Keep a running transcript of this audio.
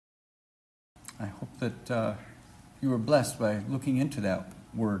I hope that you were blessed by looking into that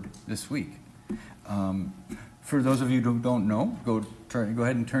word this week. For those of you who don't know, go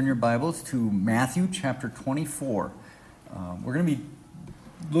ahead and turn your Bibles to Matthew chapter 24. We're going to be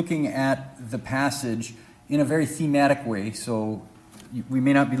looking at the passage in a very thematic way, so we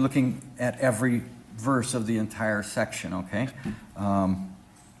may not be looking at every verse of the entire section, okay? But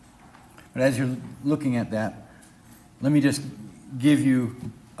as you're looking at that, let me just give you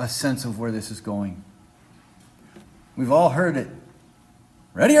a sense of where this is going. We've all heard it.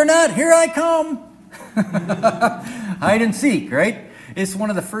 Ready or not, here I come. Hide and seek, right? It's one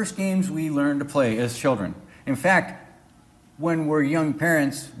of the first games we learn to play as children. In fact, when we're young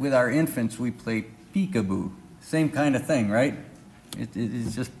parents with our infants, we play peekaboo. Same kind of thing, right?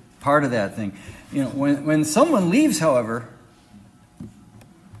 It's just part of that thing. You know, when someone leaves, however,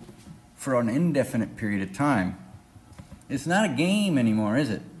 for an indefinite period of time, it's not a game anymore, is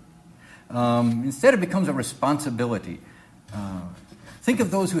it? Instead, it becomes a responsibility. Think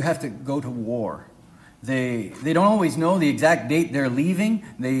of those who have to go to war. They don't always know the exact date they're leaving.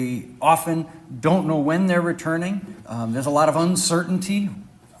 They often don't know when they're returning. There's a lot of uncertainty.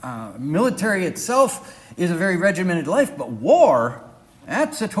 Military itself is a very regimented life, but war,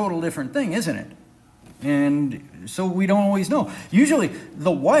 that's a total different thing, isn't it? And so we don't always know. Usually,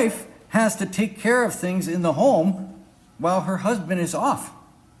 the wife has to take care of things in the home while her husband is off.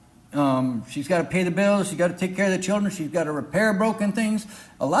 She's got to pay the bills, she's got to take care of the children, she's got to repair broken things.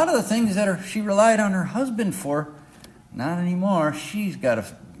 A lot of the things that she relied on her husband for, not anymore. She's got to,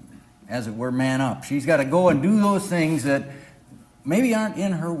 as it were, man up. She's got to go and do those things that maybe aren't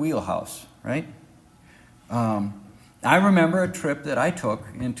in her wheelhouse, right? I remember a trip that I took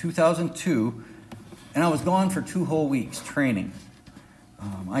in 2002, and I was gone for 2 whole weeks training.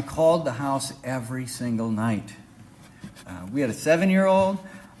 I called the house every single night. We had a 7-year-old,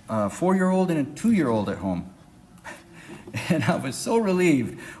 a 4-year-old, and a 2-year-old at home. And I was so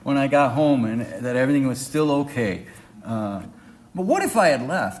relieved when I got home and that everything was still okay. But what if I had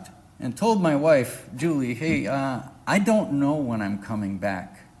left and told my wife, Julie, hey, I don't know when I'm coming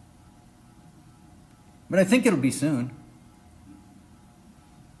back, but I think it'll be soon.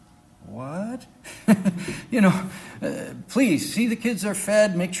 What? Please, see the kids are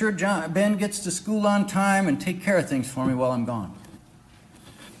fed, make sure Ben gets to school on time, and take care of things for me while I'm gone.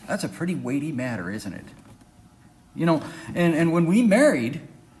 That's a pretty weighty matter, isn't it? And when we married,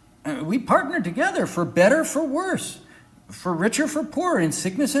 we partnered together for better, for worse, for richer, for poorer, in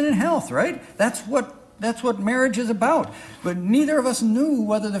sickness and in health, right? That's what marriage is about. But neither of us knew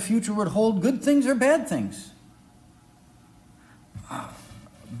whether the future would hold good things or bad things.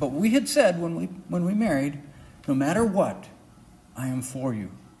 But we had said when we married, no matter what, I am for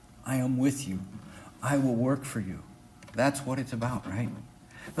you. I am with you. I will work for you. That's what it's about, right?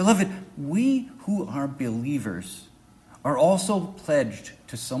 Beloved, we who are believers are also pledged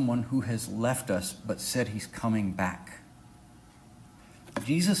to someone who has left us but said he's coming back.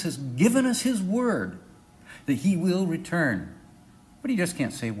 Jesus has given us his word that he will return, but he just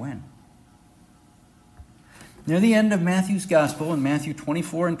can't say when. Near the end of Matthew's gospel, in Matthew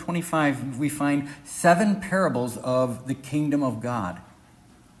 24 and 25, we find 7 parables of the kingdom of God.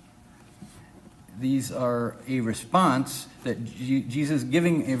 These are a response that Jesus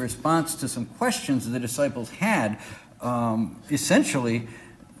giving a response to some questions the disciples had. Essentially,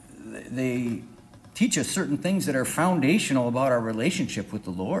 they teach us certain things that are foundational about our relationship with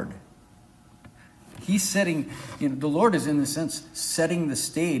the Lord. He's setting, the Lord is in the sense setting the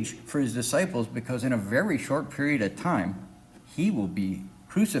stage for his disciples, because in a very short period of time, he will be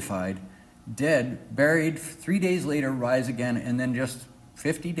crucified, dead, buried, 3 days later, rise again, and then just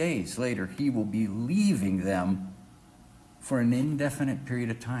 50 days later, he will be leaving them for an indefinite period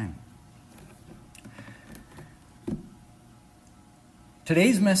of time.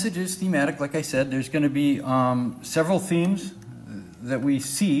 Today's message is thematic, like I said. There's going to be several themes that we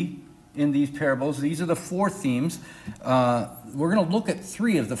see in these parables. These are the 4 themes. We're going to look at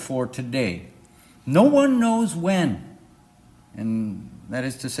 3 of the 4 today. No one knows when. And that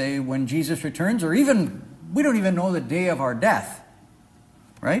is to say, when Jesus returns, or even, we don't even know the day of our death.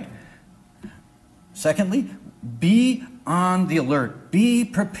 Right? Secondly, be on the alert. Be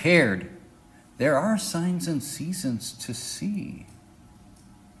prepared. There are signs and seasons to see.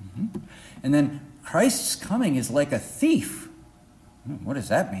 And then Christ's coming is like a thief. What does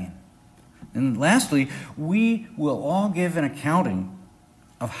that mean? And lastly, we will all give an accounting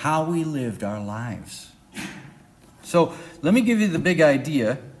of how we lived our lives. So let me give you the big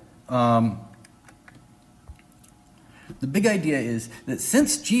idea. The big idea is that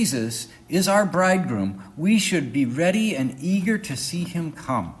since Jesus is our bridegroom, we should be ready and eager to see him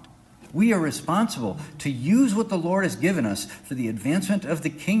come. We are responsible to use what the Lord has given us for the advancement of the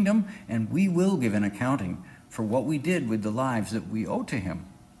kingdom, and we will give an accounting for what we did with the lives that we owe to him.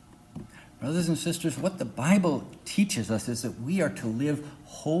 Brothers and sisters, what the Bible teaches us is that we are to live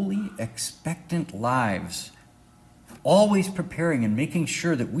holy, expectant lives, always preparing and making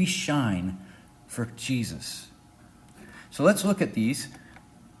sure that we shine for Jesus. So let's look at these.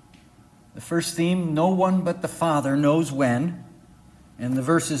 The first theme, no one but the Father knows when. And the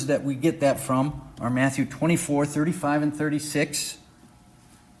verses that we get that from are Matthew 24, 35 and 36.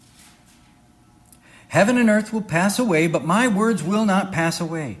 Heaven and earth will pass away, but my words will not pass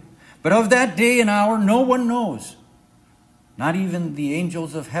away. But of that day and hour no one knows, not even the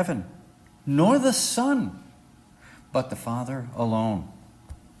angels of heaven, nor the Son, but the Father alone.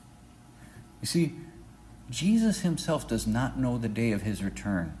 You see, Jesus himself does not know the day of his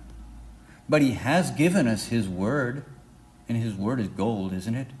return, but he has given us his word, and his word is gold,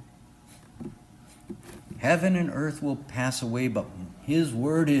 isn't it? Heaven and earth will pass away, but his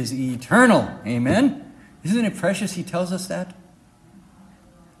word is eternal. Amen? Isn't it precious he tells us that?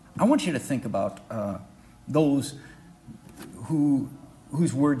 I want you to think about those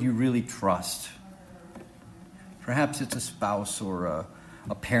whose word you really trust. Perhaps it's a spouse or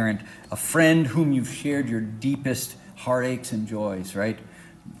a parent, a friend whom you've shared your deepest heartaches and joys, right?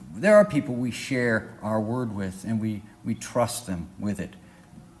 There are people we share our word with, and we trust them with it.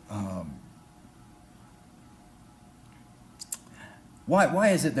 Why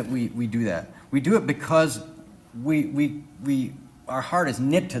is it that we do that? We do it because our heart is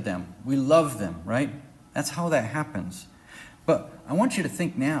knit to them. We love them, right? That's how that happens. But I want you to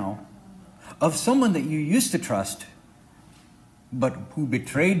think now of someone that you used to trust, but who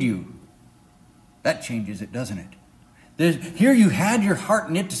betrayed you. That changes it, doesn't it? Here you had your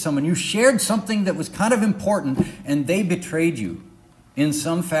heart knit to someone. You shared something that was kind of important, and they betrayed you in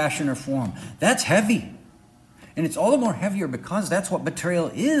some fashion or form. That's heavy. And it's all the more heavier because that's what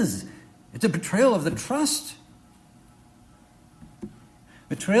betrayal is. It's a betrayal of the trust.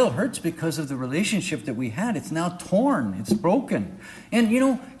 Betrayal hurts because of the relationship that we had. It's now torn. It's broken. And,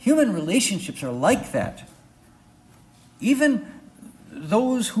 human relationships are like that. Even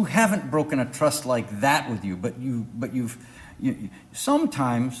those who haven't broken a trust like that with you, but you've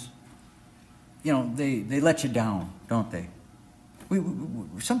sometimes, they let you down, don't they?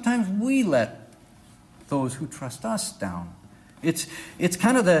 Sometimes we let those who trust us down. It's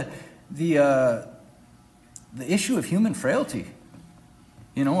kind of the issue of human frailty.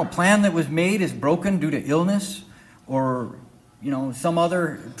 A plan that was made is broken due to illness or, some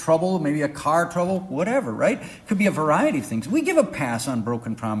other trouble, maybe a car trouble, whatever, right? Could be a variety of things. We give a pass on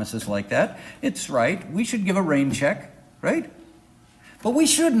broken promises like that. It's right. We should give a rain check, right? But we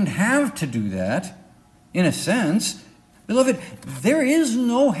shouldn't have to do that, in a sense. Beloved, there is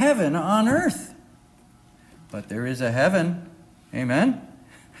no heaven on earth, but there is a heaven. Amen?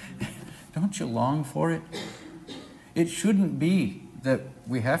 Don't you long for it? It shouldn't be that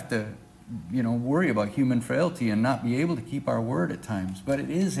we have to, worry about human frailty and not be able to keep our word at times. But it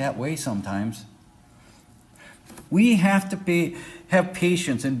is that way sometimes. We have to have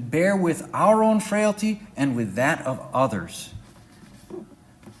patience and bear with our own frailty and with that of others.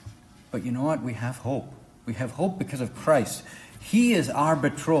 But you know what? We have hope. We have hope because of Christ. He is our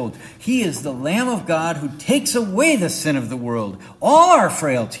betrothed. He is the Lamb of God who takes away the sin of the world, all our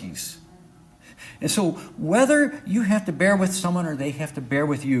frailties. And so whether you have to bear with someone or they have to bear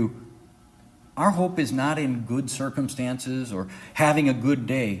with you, our hope is not in good circumstances or having a good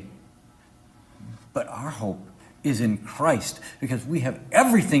day. But our hope is in Christ because we have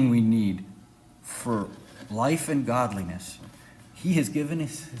everything we need for life and godliness. He has given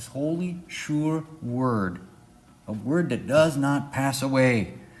us his holy, sure word, a word that does not pass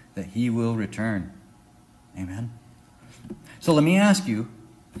away, that he will return. Amen? So let me ask you,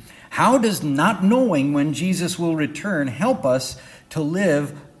 how does not knowing when Jesus will return help us to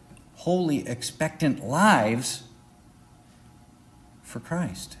live holy, expectant lives for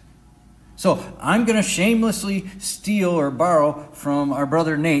Christ? So I'm going to shamelessly steal or borrow from our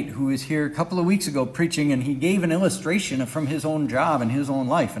brother Nate, who was here a couple of weeks ago preaching, and he gave an illustration from his own job and his own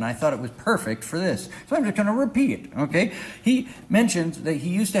life, and I thought it was perfect for this. So I'm just going to repeat it, okay? He mentioned that he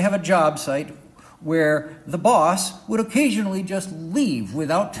used to have a job site where the boss would occasionally just leave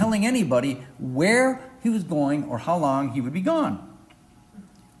without telling anybody where he was going or how long he would be gone.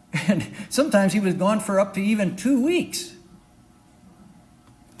 And sometimes he was gone for up to even 2 weeks.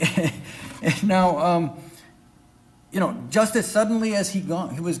 Now, just as suddenly as he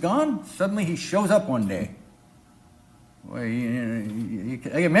was gone, suddenly he shows up one day. Well,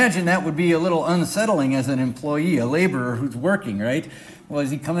 I imagine that would be a little unsettling as an employee, a laborer who's working, right? Well, is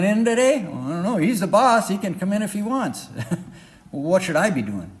he coming in today? Well, I don't know. He's the boss. He can come in if he wants. Well, what should I be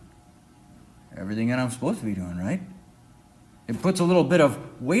doing? Everything that I'm supposed to be doing, right? It puts a little bit of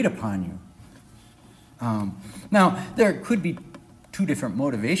weight upon you. Now, there could be two different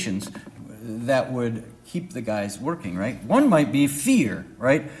motivations that would keep the guys working, right? One might be fear,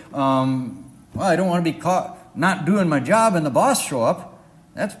 right? Well, I don't want to be caught not doing my job and the boss show up.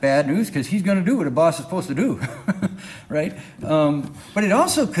 That's bad news because he's going to do what a boss is supposed to do, right? But it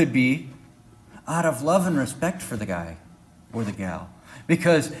also could be out of love and respect for the guy or the gal,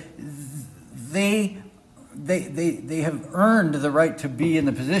 because they have earned the right to be in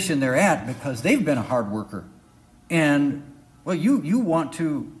the position they're at because they've been a hard worker. And, well, you want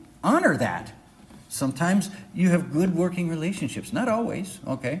to honor that. Sometimes you have good working relationships. Not always,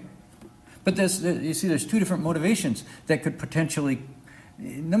 okay? But you see, there's two different motivations that could potentially,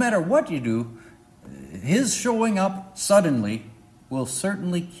 no matter what you do, his showing up suddenly will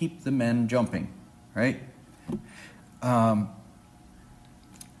certainly keep the men jumping, right?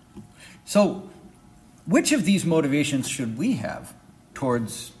 So, which of these motivations should we have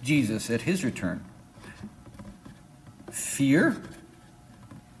towards Jesus at his return? Fear?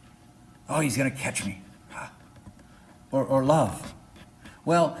 Oh, he's going to catch me. Or love?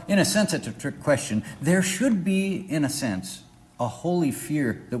 Well, in a sense, it's a trick question. There should be, in a sense, a holy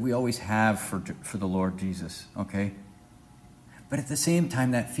fear that we always have for the Lord Jesus, okay? But at the same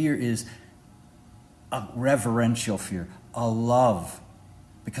time, that fear is a reverential fear, a love,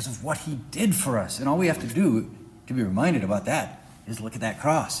 because of what he did for us. And all we have to do to be reminded about that is look at that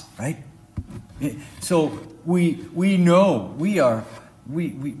cross, right? So we know we are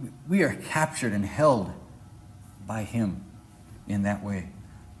captured and held by him in that way.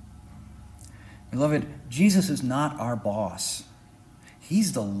 Beloved, Jesus is not our boss.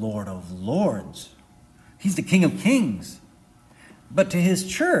 He's the Lord of Lords. He's the King of Kings. But to his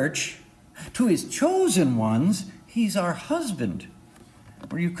church, to his chosen ones, he's our husband.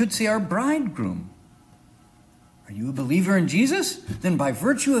 Or you could say our bridegroom. Are you a believer in Jesus? Then by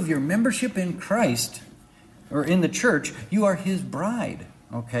virtue of your membership in Christ, or in the church, you are his bride,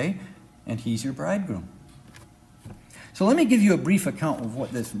 okay? And he's your bridegroom. So let me give you a brief account of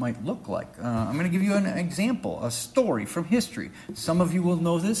what this might look like. I'm going to give you an example, a story from history. Some of you will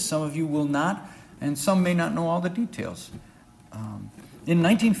know this, some of you will not, and some may not know all the details. In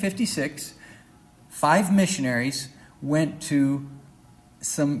 1956, 5 missionaries went to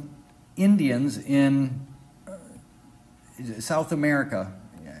some Indians in South America.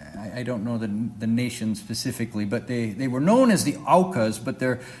 I don't know the nation specifically, but they were known as the Aucas, but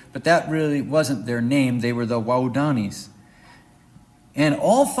that really wasn't their name. They were the Waudanis. And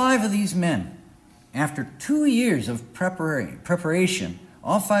all 5 of these men, after 2 years of preparation,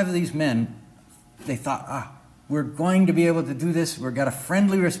 all 5 of these men, they thought, we're going to be able to do this. We've got a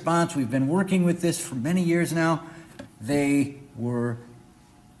friendly response. We've been working with this for many years now. They were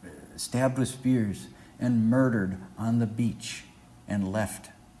stabbed with spears and murdered on the beach and left.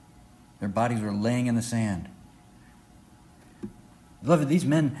 Their bodies were laying in the sand. Beloved, these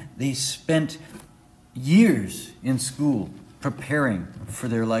men, they spent years in school preparing for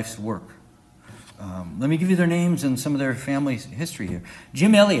their life's work. Let me give you their names and some of their family's history here.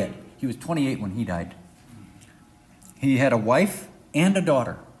 Jim Elliot, he was 28 when he died. He had a wife and a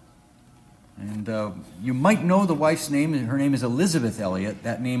daughter. And you might know the wife's name. Her name is Elizabeth Elliot.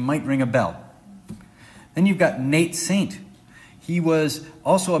 That name might ring a bell. Then you've got Nate Saint. He was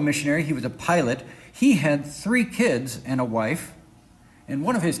also a missionary. He was a pilot. He had 3 kids and a wife. And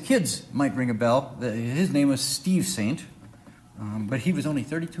one of his kids might ring a bell. His name was Steve Saint. But he was only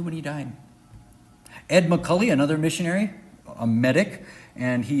 32 when he died. Ed McCulley, another missionary, a medic.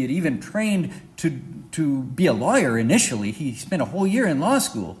 And he had even trained to be a lawyer initially. He spent a whole year in law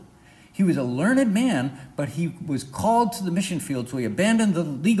school. He was a learned man, but he was called to the mission field, so he abandoned the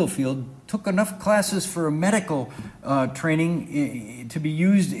legal field, took enough classes for a medical training to be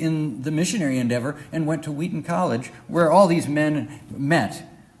used in the missionary endeavor, and went to Wheaton College, where all these men met.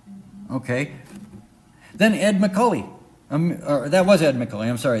 Okay? Then Ed McCulley. That was Ed McCulley,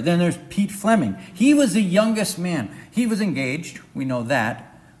 I'm sorry. Then there's Pete Fleming. He was the youngest man. He was engaged, we know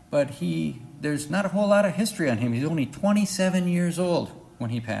that, but there's not a whole lot of history on him. He's only 27 years old when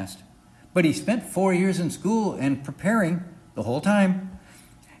he passed. But he spent 4 years in school and preparing the whole time.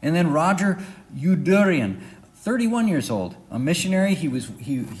 And then Roger Udurian, 31 years old, a missionary.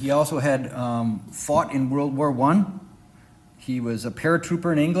 He also had fought in World War I. He was a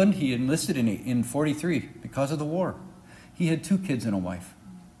paratrooper in England. He enlisted in 43 because of the war. He had 2 kids and a wife.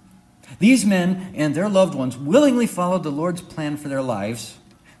 These men and their loved ones willingly followed the Lord's plan for their lives.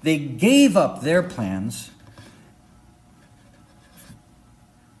 They gave up their plans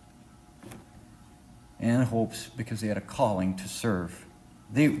and hopes because they had a calling to serve.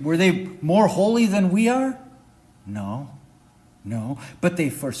 Were they more holy than we are? No. But they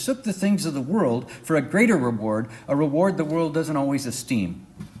forsook the things of the world for a greater reward, a reward the world doesn't always esteem.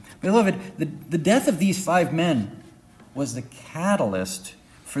 Beloved, the death of these 5 men was the catalyst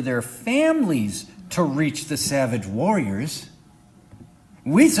for their families to reach the savage warriors.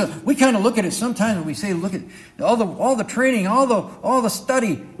 We kind of look at it sometimes and we say, look at all the training, all the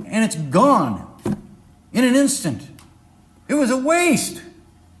study, and it's gone in an instant. It was a waste.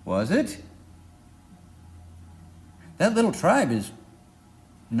 Was it? That little tribe is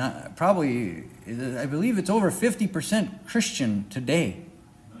not probably, I believe it's over 50% Christian today.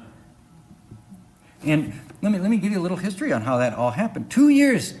 And let me give you a little history on how that all happened. 2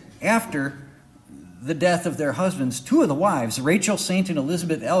 years after the death of their husbands, 2 of the wives, Rachel Saint and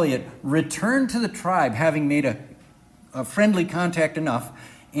Elizabeth Elliot, returned to the tribe having made a friendly contact enough.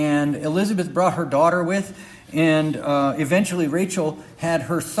 And Elizabeth brought her daughter with, and eventually Rachel had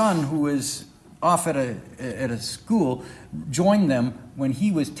her son, who was off at a school, join them when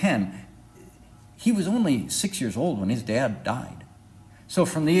he was 10. He was only 6 years old when his dad died. So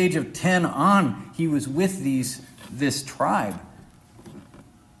from the age of 10 on, he was with this tribe.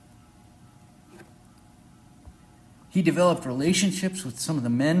 He developed relationships with some of the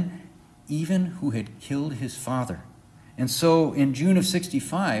men, even who had killed his father. And so in June of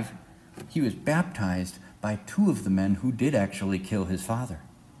 65, he was baptized by 2 of the men who did actually kill his father,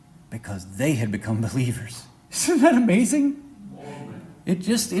 because they had become believers. Isn't that amazing? It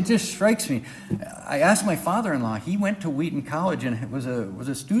just strikes me. I asked my father-in-law. He went to Wheaton College and was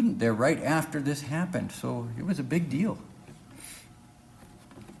a student there right after this happened. So it was a big deal.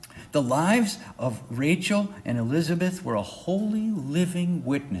 The lives of Rachel and Elizabeth were a holy, living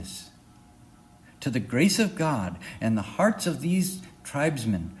witness to the grace of God, and the hearts of these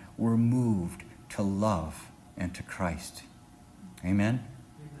tribesmen were moved to love and to Christ. Amen?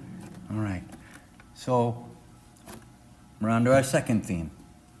 All right. So we're on to our second theme.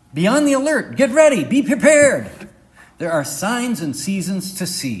 Be on the alert. Get ready. Be prepared. There are signs and seasons to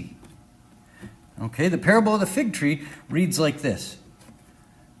see. Okay, the parable of the fig tree reads like this.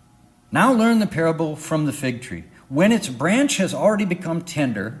 Now learn the parable from the fig tree. When its branch has already become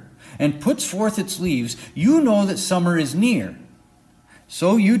tender and puts forth its leaves, you know that summer is near.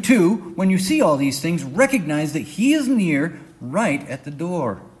 So you too, when you see all these things, recognize that he is near, right at the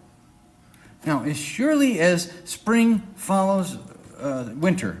door. Now, as surely as spring follows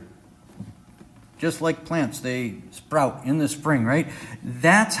winter, just like plants, they sprout in the spring, right?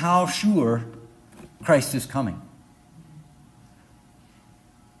 That's how sure Christ is coming.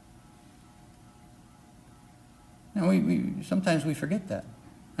 Now, sometimes we forget that.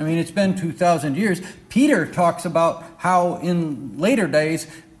 I mean, it's been 2,000 years. Peter talks about how in later days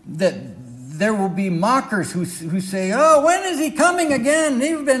that there will be mockers who say, oh, when is he coming again?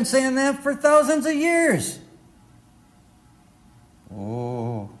 They've been saying that for thousands of years.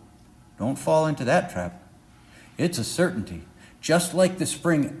 Oh, don't fall into that trap. It's a certainty. Just like the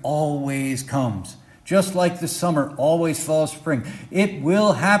spring always comes, just like the summer always follows spring, it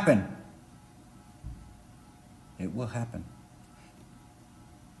will happen. It will happen.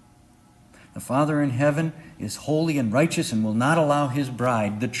 The Father in heaven is holy and righteous and will not allow his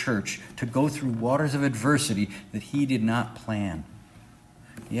bride, the church, to go through waters of adversity that he did not plan.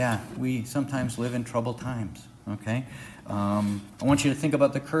 Yeah, we sometimes live in troubled times, okay? I want you to think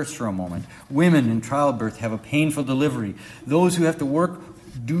about the curse for a moment. Women in childbirth have a painful delivery. Those who have to work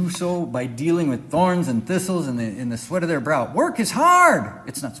do so by dealing with thorns and thistles in the sweat of their brow. Work is hard.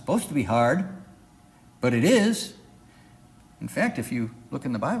 It's not supposed to be hard, but it is. In fact, if you look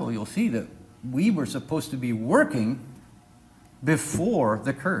in the Bible, you'll see that we were supposed to be working before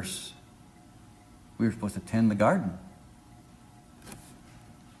the curse. We were supposed to tend the garden.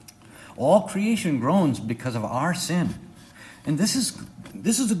 All creation groans because of our sin. And this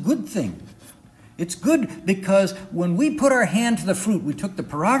is a good thing. It's good because when we put our hand to the fruit, we took the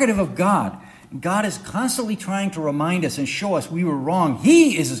prerogative of God. God is constantly trying to remind us and show us we were wrong.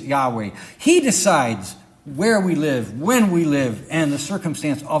 He is Yahweh. He decides where we live, when we live, and the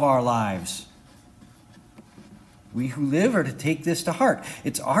circumstance of our lives. We who live are to take this to heart.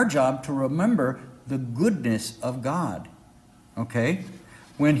 It's our job to remember the goodness of God. Okay?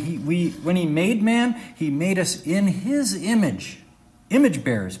 When he made man, he made us in his image. Image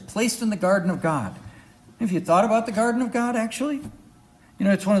bearers, placed in the garden of God. Have you thought about the garden of God, actually? You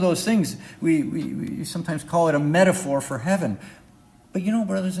know, it's one of those things, we sometimes call it a metaphor for heaven. But you know,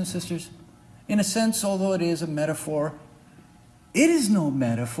 brothers and sisters, in a sense, although it is a metaphor, it is no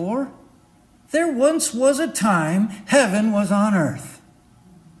metaphor. There once was a time heaven was on earth.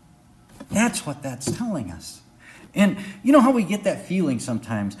 That's what that's telling us. And you know how we get that feeling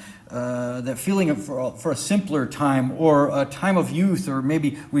sometimes, that feeling of for a simpler time, or a time of youth, or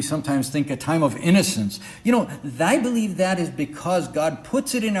maybe we sometimes think a time of innocence. You know, I believe that is because God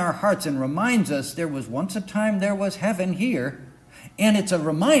puts it in our hearts and reminds us there was once a time there was heaven here. And it's a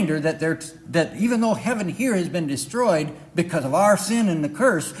reminder that even though heaven here has been destroyed because of our sin and the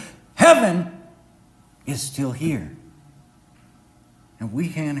curse, heaven is still here. And we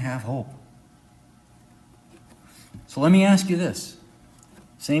can have hope. So let me ask you this.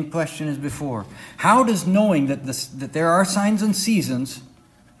 Same question as before. How does knowing that there are signs and seasons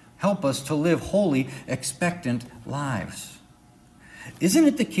help us to live holy, expectant lives? Isn't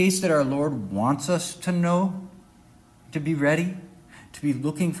it the case that our Lord wants us to know, to be ready, to be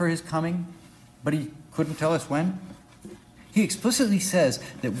looking for His coming, but He couldn't tell us when? He explicitly says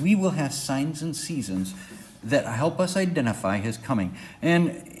that we will have signs and seasons that help us identify His coming.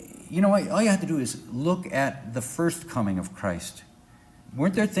 And you know, all you have to do is look at the first coming of Christ.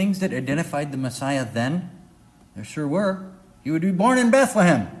 Weren't there things that identified the Messiah then? There sure were. He would be born in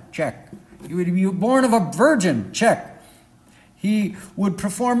Bethlehem. Check. He would be born of a virgin. Check. He would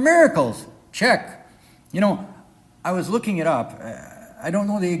perform miracles. Check. You know, I was looking it up. I don't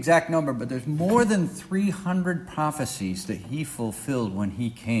know the exact number, but there's more than 300 prophecies that He fulfilled when He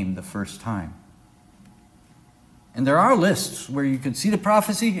came the first time. And there are lists where you can see the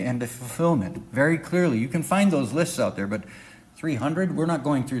prophecy and the fulfillment very clearly. You can find those lists out there, but 300, we're not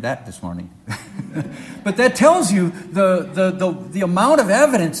going through that this morning. But that tells you the amount of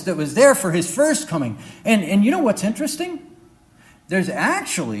evidence that was there for His first coming. And you know what's interesting? There's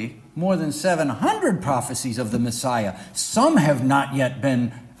actually more than 700 prophecies of the Messiah. Some have not yet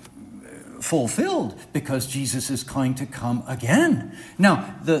been fulfilled because Jesus is going to come again.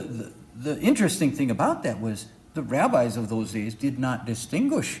 Now, the interesting thing about that was the rabbis of those days did not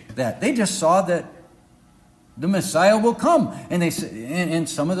distinguish that. They just saw that the Messiah will come. And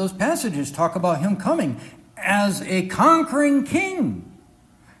some of those passages talk about Him coming as a conquering king.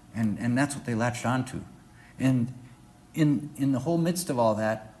 And that's what they latched onto. And in the whole midst of all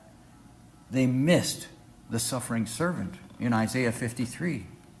that, they missed the suffering servant in Isaiah 53.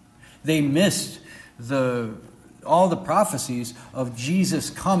 They missed all the prophecies of Jesus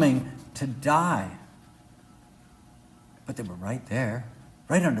coming to die. But they were right there,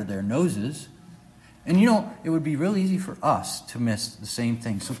 right under their noses. And you know, it would be real easy for us to miss the same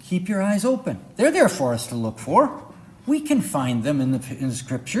thing. So keep your eyes open. They're there for us to look for. We can find them in the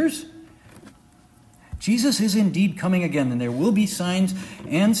Scriptures. Jesus is indeed coming again, and there will be signs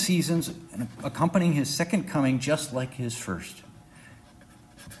and seasons accompanying His second coming just like His first.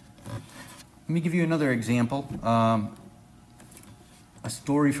 Let me give you another example. A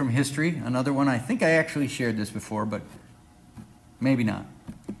story from history. Another one, I think I actually shared this before, but maybe not.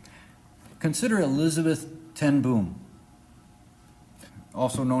 Consider Elizabeth Ten Boom,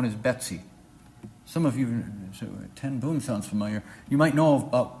 also known as Betsy. Some of you, Ten Boom sounds familiar. You might know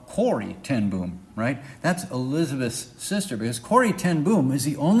about Corrie Ten Boom, right? That's Elizabeth's sister, because Corrie Ten Boom is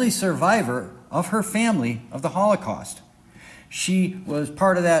the only survivor of her family of the Holocaust. She was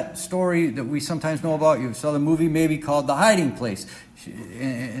part of that story that we sometimes know about. You saw the movie maybe called The Hiding Place.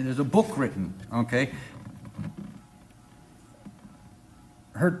 And there's a book written, okay?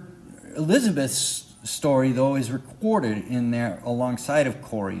 Her Elizabeth's story, though, is recorded in there alongside of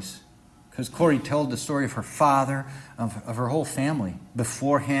Corrie's, because Corrie told the story of her father, of her whole family,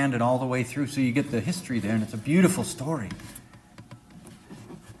 beforehand and all the way through. So you get the history there, and it's a beautiful story.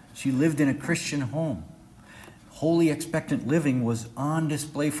 She lived in a Christian home. Holy expectant living was on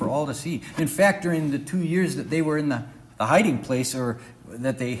display for all to see. In fact, during the 2 years that they were in the hiding place, or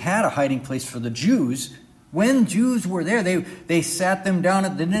that they had a hiding place for the Jews, when Jews were there, they sat them down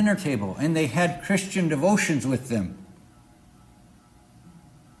at the dinner table, and they had Christian devotions with them.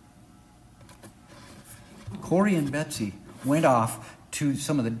 Corrie and Betsy went off to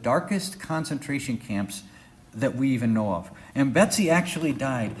some of the darkest concentration camps that we even know of. And Betsy actually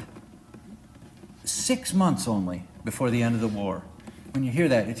died 6 months only before the end of the war. When you hear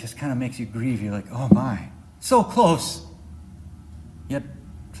that, it just kind of makes you grieve. You're like, oh my, so close, yet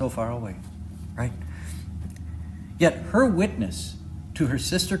so far away, right? Yet her witness to her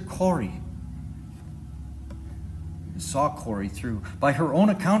sister Corrie saw Corrie through. By her own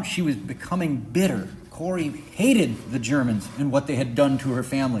account, she was becoming bitter. Corrie hated the Germans and what they had done to her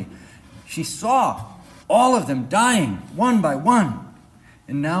family. She saw all of them dying one by one.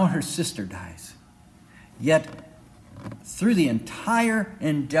 And now her sister dies. Yet Through the entire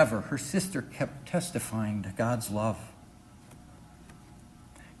endeavor, her sister kept testifying to God's love.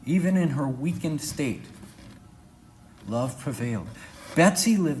 Even in her weakened state, love prevailed.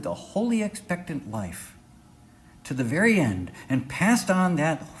 Betsy lived a holy expectant life to the very end and passed on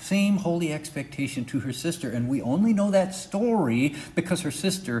that same holy expectation to her sister. And we only know that story because her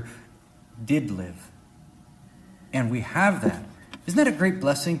sister did live. And we have that. Isn't that a great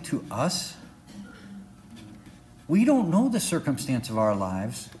blessing to us? We don't know the circumstance of our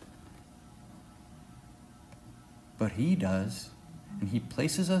lives, but He does. And He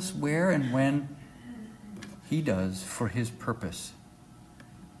places us where and when He does for His purpose.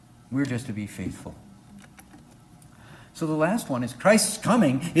 We're just to be faithful. So the last one is Christ's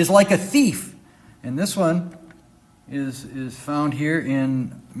coming is like a thief. And this one is found here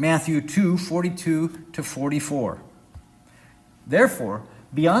in Matthew 2:42-44. Therefore,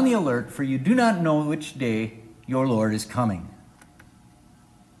 be on the alert, for you do not know which day your Lord is coming.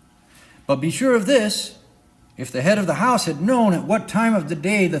 But be sure of this, if the head of the house had known at what time of the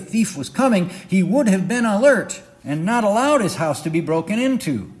day the thief was coming, he would have been alert and not allowed his house to be broken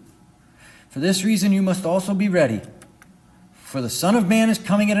into. For this reason you must also be ready, for the Son of Man is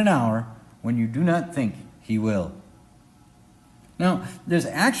coming at an hour when you do not think He will. Now, there's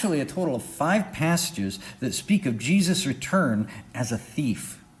actually a total of 5 passages that speak of Jesus' return as a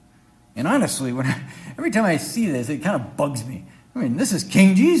thief. And honestly, every time I see this, it kind of bugs me. I mean, this is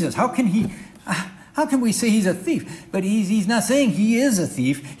King Jesus. How can we say He's a thief? But he's not saying He is a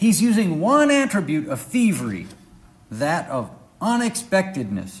thief. He's using one attribute of thievery, that of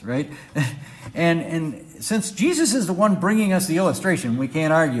unexpectedness, right? And since Jesus is the one bringing us the illustration, we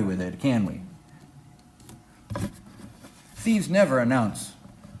can't argue with it, can we? Thieves never announce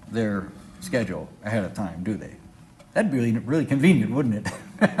their schedule ahead of time, do they? That'd be really convenient, wouldn't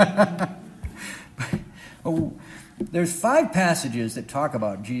it? There's 5 passages that talk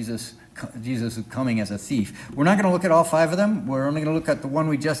about Jesus coming as a thief. We're not going to look at all 5 of them. We're only going to look at the one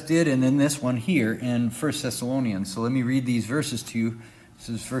we just did and then this one here in 1 Thessalonians. So let me read these verses to you. This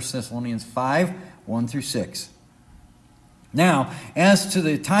is 1 Thessalonians 5, 1-6. Now, as to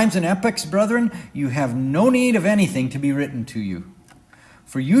the times and epochs, brethren, you have no need of anything to be written to you.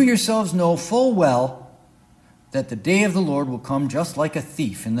 For you yourselves know full well that the day of the Lord will come just like a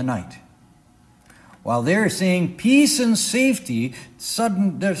thief in the night. While they are saying peace and safety,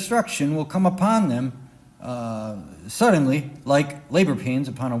 sudden destruction will come upon them suddenly, like labor pains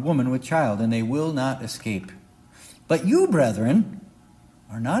upon a woman with child, and they will not escape. But you, brethren,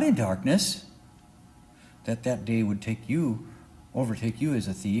 are not in darkness, that day would overtake you as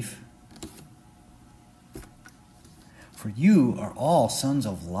a thief. For you are all sons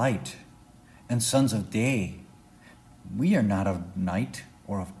of light and sons of day. We are not of night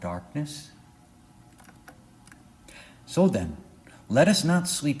or of darkness. So then, let us not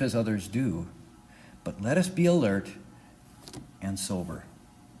sleep as others do, but let us be alert and sober.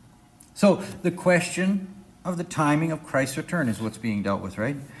 So the question of the timing of Christ's return is what's being dealt with,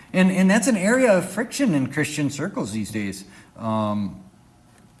 right? And that's an area of friction in Christian circles these days. I'm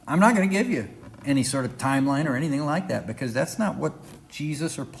not going to give you any sort of timeline or anything like that, because that's not what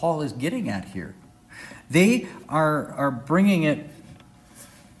Jesus or Paul is getting at here. They are bringing it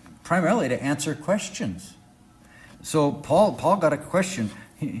primarily to answer questions. So Paul got a question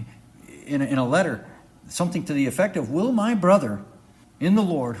in a letter, something to the effect of, will my brother in the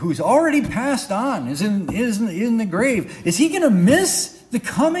Lord, who's already passed on, is in the grave, is he going to miss the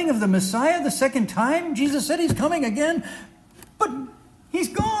coming of the Messiah the second time? Jesus said He's coming again, but He's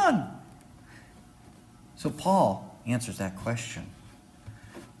gone. So Paul answers that question.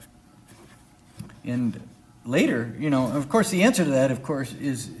 And later, of course, the answer to that, of course,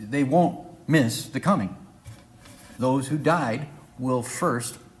 is they won't miss the coming. Those who died will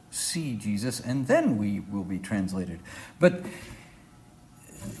first see Jesus, and then we will be translated. But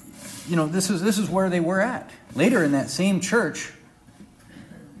this is where they were at. Later in that same church,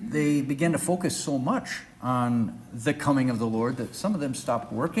 they began to focus so much on the coming of the Lord that some of them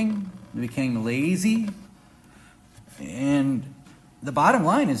stopped working, they became lazy, and the bottom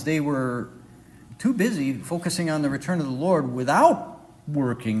line is they were too busy focusing on the return of the Lord without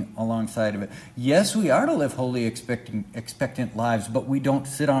working alongside of it. Yes, we are to live holy, expectant lives, but we don't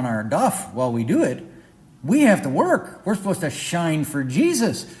sit on our duff while we do it. We have to work. We're supposed to shine for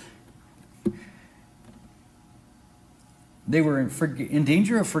Jesus. They were in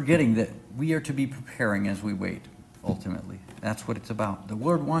danger of forgetting that we are to be preparing as we wait, ultimately. That's what it's about. The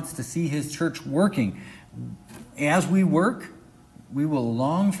Lord wants to see His church working. As we work, we will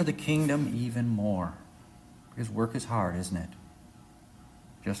long for the kingdom even more. Because work is hard, isn't it?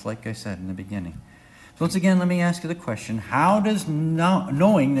 Just like I said in the beginning. Once again, let me ask you the question, how does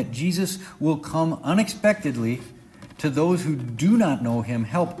knowing that Jesus will come unexpectedly to those who do not know him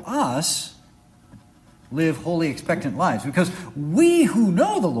help us live holy, expectant lives? Because we who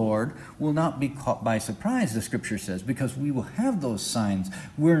know the Lord will not be caught by surprise, the Scripture says, because we will have those signs.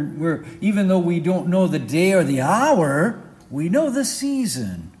 We're even though we don't know the day or the hour, we know the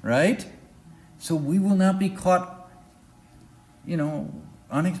season, right? So we will not be caught,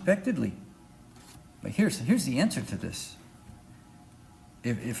 unexpectedly. But here's the answer to this.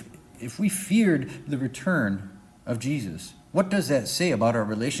 If we feared the return of Jesus, what does that say about our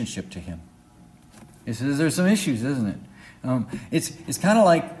relationship to him? It says there's some issues, isn't it? It's kind of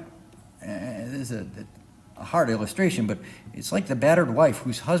like, this is a hard illustration, but it's like the battered wife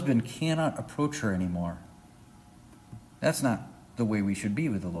whose husband cannot approach her anymore. That's not the way we should be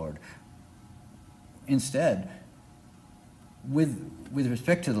with the Lord. Instead, with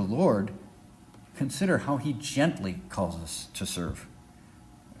respect to the Lord, consider how he gently calls us to serve.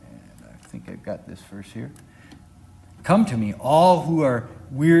 And I think I've got this verse here. Come to me, all who are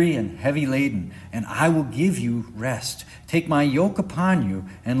weary and heavy laden, and I will give you rest. Take my yoke upon you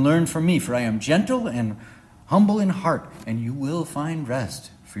and learn from me, for I am gentle and humble in heart, and you will find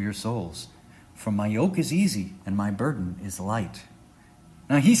rest for your souls. For my yoke is easy and my burden is light.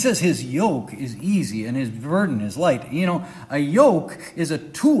 Now he says his yoke is easy and his burden is light. A yoke is a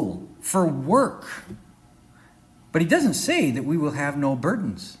tool for work. But he doesn't say that we will have no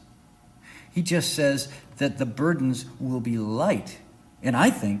burdens. He just says that the burdens will be light. And I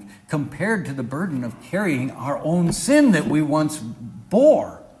think compared to the burden of carrying our own sin that we once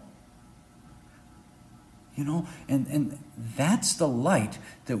bore. And that's the light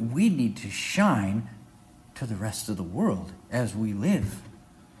that we need to shine to the rest of the world as we live,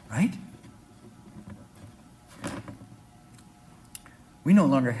 right? We no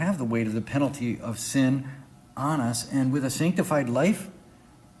longer have the weight of the penalty of sin on us, and with a sanctified life,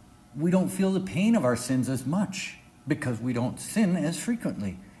 we don't feel the pain of our sins as much because we don't sin as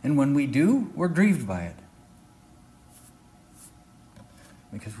frequently. And when we do, we're grieved by it.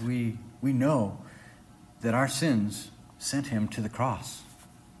 Because we know that our sins sent him to the cross.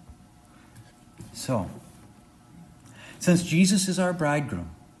 So, since Jesus is our bridegroom,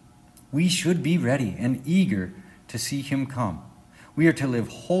 we should be ready and eager to see him come. We are to live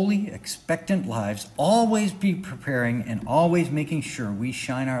holy, expectant lives, always be preparing and always making sure we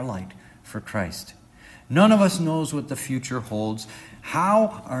shine our light for Christ. None of us knows what the future holds.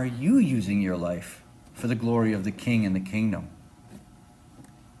 How are you using your life for the glory of the King and the kingdom?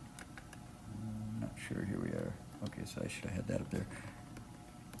 I'm not sure. Here we are. Okay, so I should have had that up there.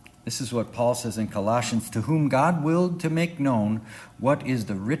 This is what Paul says in Colossians, to whom God willed to make known what is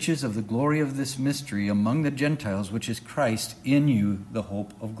the riches of the glory of this mystery among the Gentiles, which is Christ in you, the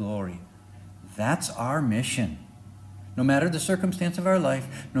hope of glory. That's our mission. No matter the circumstance of our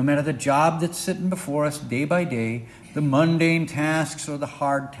life, no matter the job that's sitting before us day by day, the mundane tasks or the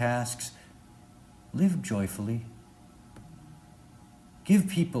hard tasks, live joyfully. Give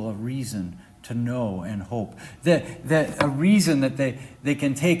people a reason to know and hope. That a reason that they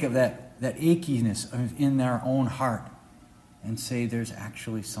can take of that achiness in their own heart and say there's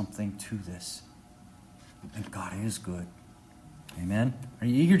actually something to this. And God is good. Amen? Are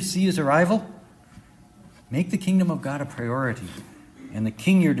you eager to see his arrival? Make the kingdom of God a priority and the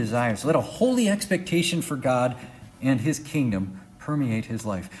king your desires. Let a holy expectation for God and his kingdom permeate his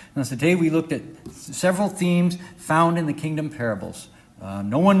life. Now today we looked at several themes found in the kingdom parables.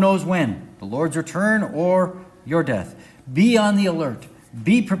 No one knows when, the Lord's return or your death. Be on the alert.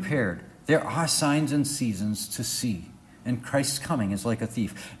 Be prepared. There are signs and seasons to see. And Christ's coming is like a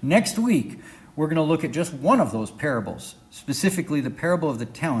thief. Next week, we're going to look at just one of those parables, specifically the parable of the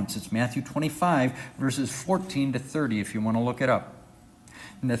talents. It's Matthew 25, verses 14 to 30, if you want to look it up.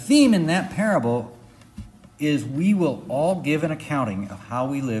 And the theme in that parable is we will all give an accounting of how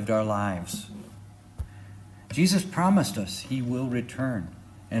we lived our lives. Jesus promised us he will return,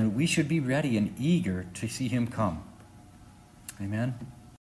 and we should be ready and eager to see him come. Amen.